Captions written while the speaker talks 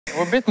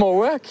A bit more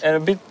work and a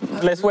bit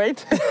less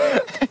weight,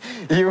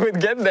 you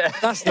would get there.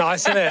 That's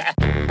nice, isn't it?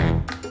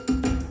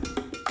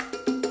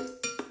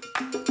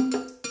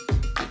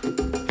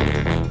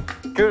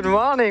 Good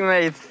morning,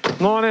 mate.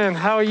 Morning,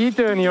 how are you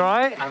doing? You all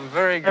right? I'm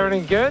very good.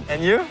 Everything good?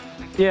 And you?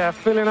 Yeah,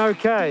 feeling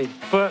okay.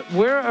 But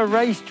we're at a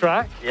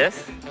racetrack.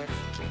 Yes.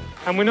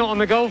 And we're not on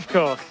the golf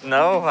course.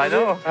 No, I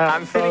know.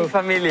 I'm feeling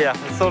familiar.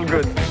 It's all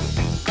good.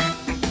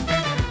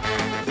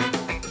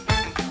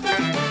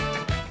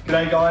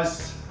 G'day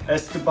guys,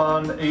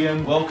 Esteban,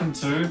 Ian. Welcome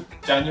to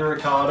Daniel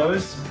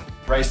Ricciardo's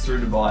Race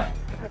Through Dubai.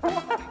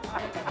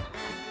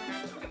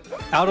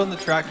 Out on the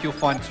track, you'll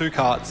find two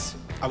karts.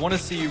 I want to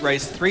see you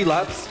race 3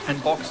 laps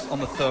and box on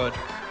the 3rd,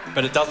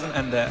 but it doesn't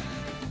end there.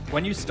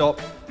 When you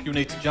stop, you'll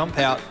need to jump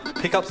out,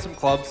 pick up some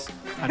clubs,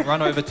 and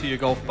run over to your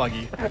golf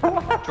buggy.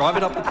 Drive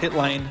it up the pit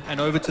lane and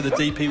over to the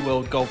DP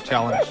World Golf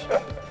Challenge.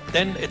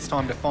 Then it's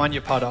time to find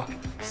your putter,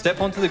 step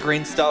onto the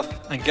green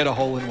stuff, and get a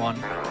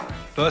hole-in-one.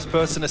 First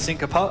person to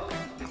sink a putt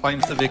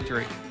claims the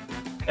victory.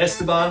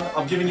 Esteban,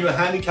 I've given you a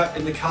handicap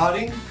in the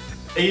karting.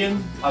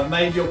 Ian, I've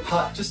made your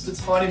putt just a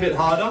tiny bit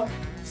harder.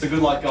 So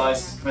good luck,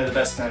 guys. May the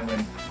best man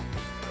win.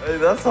 Hey,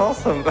 that's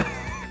awesome.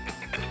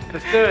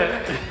 Let's do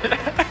it.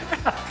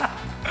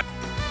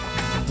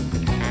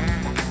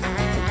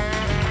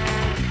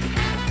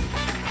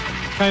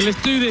 Okay,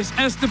 let's do this.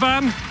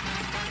 Esteban,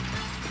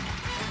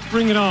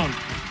 bring it on.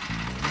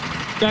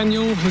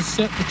 Daniel has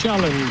set the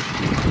challenge.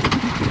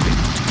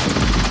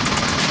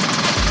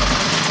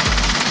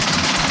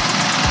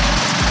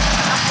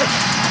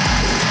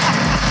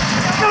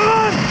 Come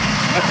on!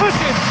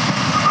 Push it!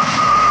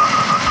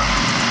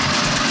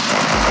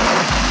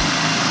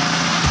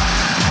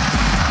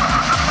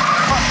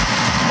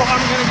 I'm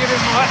going to give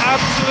it my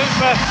absolute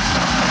best.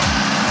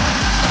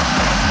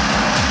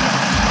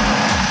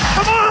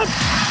 Come on!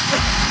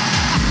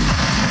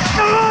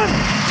 Come on!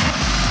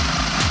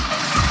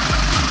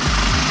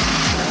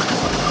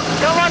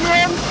 Come on,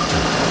 Rim.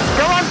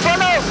 Come on,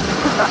 follow.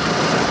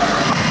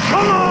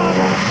 Come on!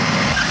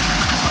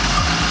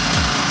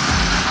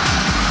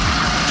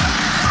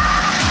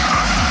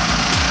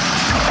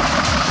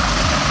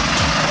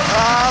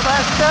 Oh,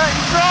 that's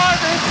dirty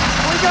driving.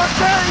 We got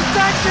dirty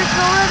tactics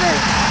already.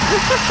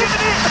 He's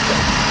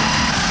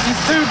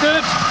too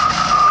good,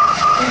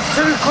 he's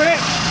too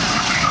quick,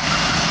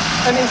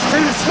 and he's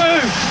too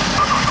smooth.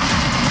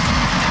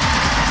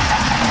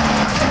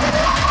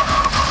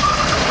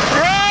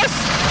 Yes!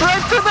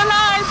 Right to the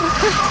line!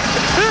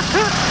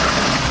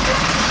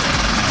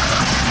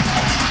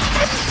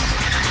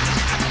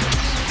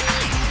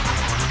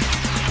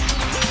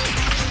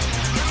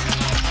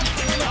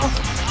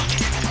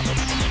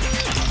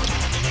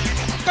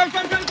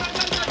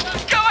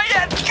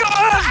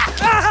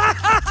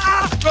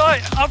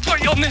 Right, I've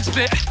got you on this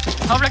bit.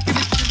 I reckon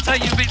this should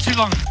take you a bit too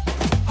long.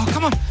 Oh,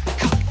 come on.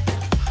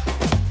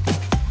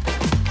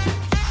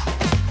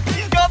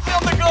 He's got me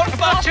on the golf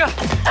ball.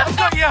 I've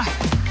got you.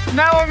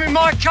 Now I'm in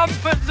my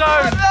comfort zone.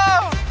 Oh,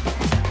 no!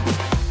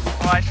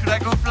 Why should I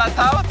go flat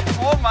out?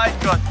 Oh my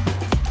god.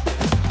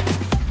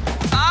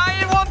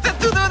 I wanted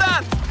to do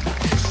that!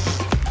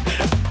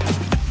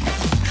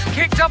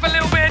 Kicked up a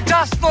little bit of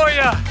dust for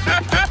you.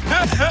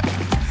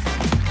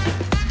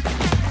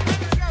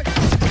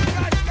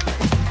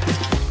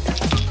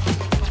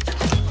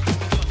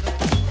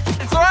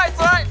 It's alright, it's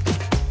alright.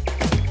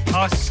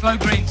 Oh, slow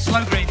green,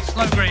 slow green,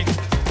 slow green.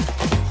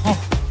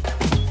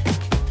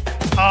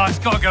 Oh, it's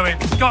got to go in,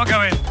 it's got to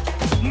go in.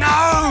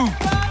 No!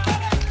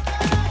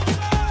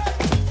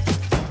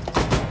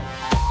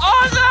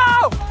 Oh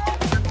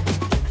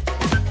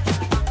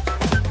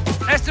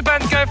no!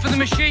 Esteban's going for the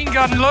machine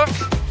gun look.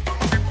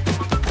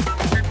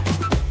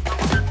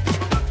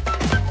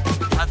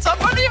 That's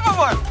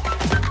unbelievable!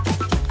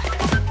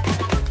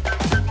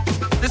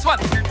 This one.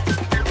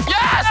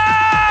 Yes!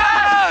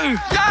 No!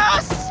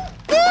 Yes!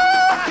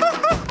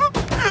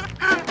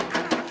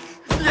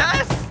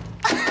 Yes!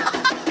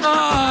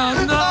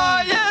 Oh, no!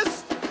 Oh, yes!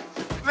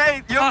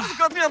 Mate, you almost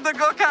got me on the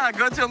go-kart, I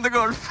got you on the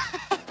golf.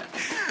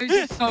 It's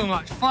just so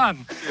much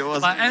fun. It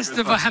was like really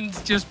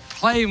Esteban's just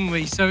playing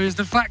with me. So it's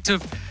the fact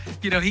of,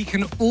 you know, he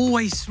can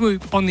always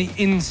swoop on the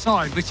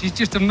inside, which is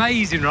just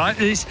amazing, right?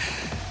 It's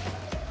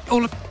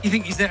all you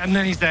think he's there, and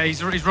then he's there.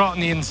 He's right on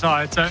the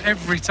inside. So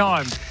every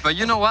time. But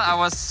you know what? I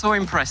was so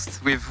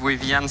impressed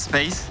with Jan's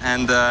pace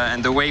and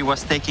the way he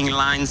was taking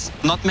lines,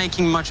 not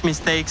making much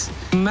mistakes.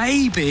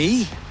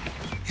 Maybe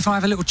if I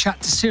have a little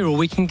chat to Cyril,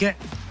 we can get,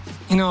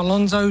 you know,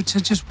 Alonso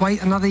to just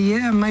wait another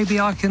year, and maybe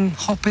I can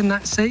hop in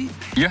that seat.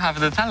 You have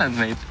the talent,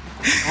 mate.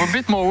 A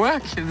bit more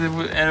work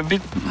and a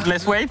bit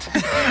less weight,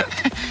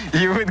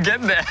 you would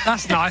get there.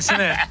 That's nice,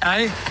 isn't it?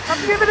 Eh?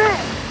 I'm giving it.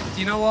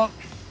 You know what?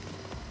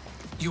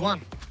 You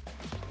won.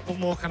 What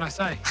more can I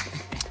say?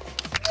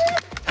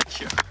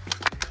 Thank you.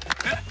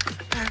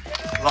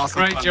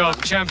 Great job,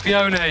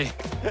 Champione.